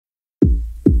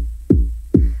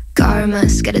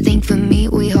Karma's got a thing for me.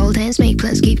 We hold hands, make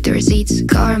plans, keep the receipts.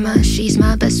 Karma, she's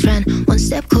my best friend. One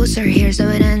step closer, here's how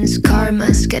it ends.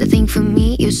 Karma's got a thing for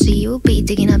me. You see, you'll be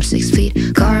digging up 6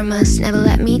 feet. Karma's never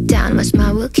let me down. My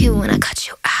smile will kill when I cut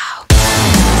you out.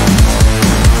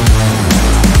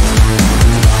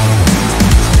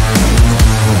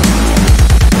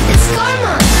 It's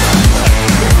karma.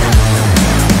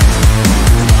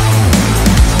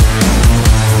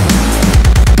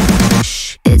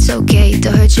 Shh, it's okay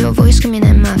to hurt your voice screaming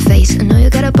in my face. I know you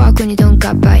gotta bark when you don't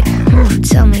got bite.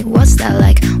 Tell me, what's that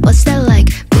like? What's that like?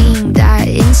 Being that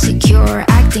insecure,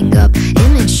 acting up,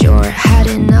 immature. Had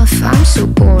enough, I'm so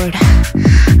bored.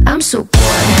 I'm so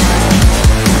bored.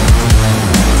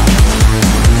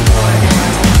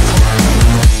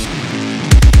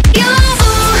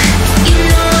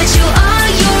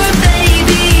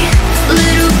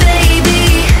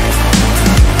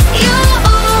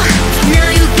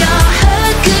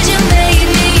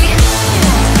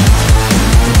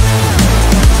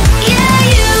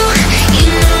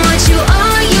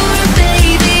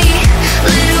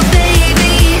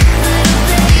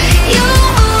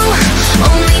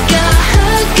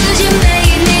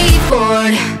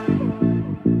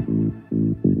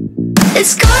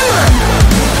 It's karma.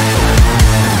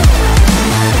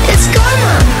 It's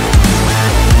karma.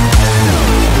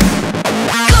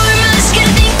 Karma's got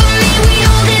a thing for me. We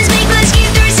hold hands, make plans, keep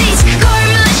the receipts.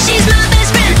 Karma, she's my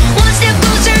best friend. One step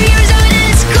closer, here's how it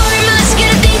ends. Karma's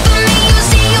got a thing for me. You'll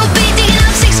see, you'll be digging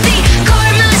up 6 feet.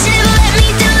 Karma's never let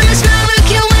me down. My smile will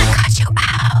kill when I cut you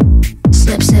out.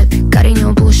 Snip, snip, cutting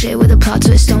your bullshit with a plot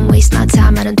twist. Don't waste my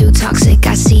time, I don't do toxic.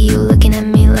 I see you looking at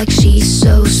me like she's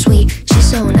so sweet. She's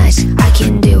so nice, I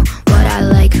can do what I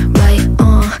like, right?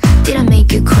 Did I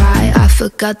make you cry? I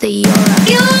forgot that you're a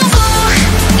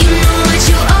you know what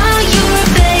you are, you're a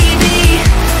baby,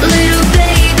 little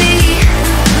baby.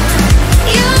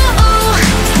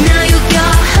 Now you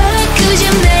got hurt 'cause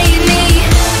you made me.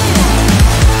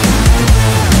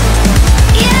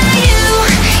 Yeah,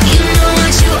 you know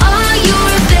what you are,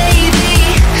 you're a baby,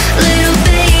 little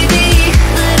baby,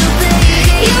 little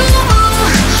baby. You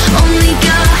only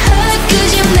got hurt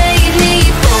 'cause you made me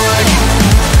bored.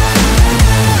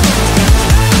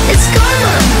 It's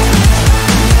karma.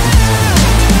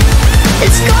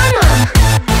 It's karma.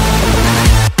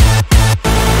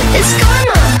 It's karma.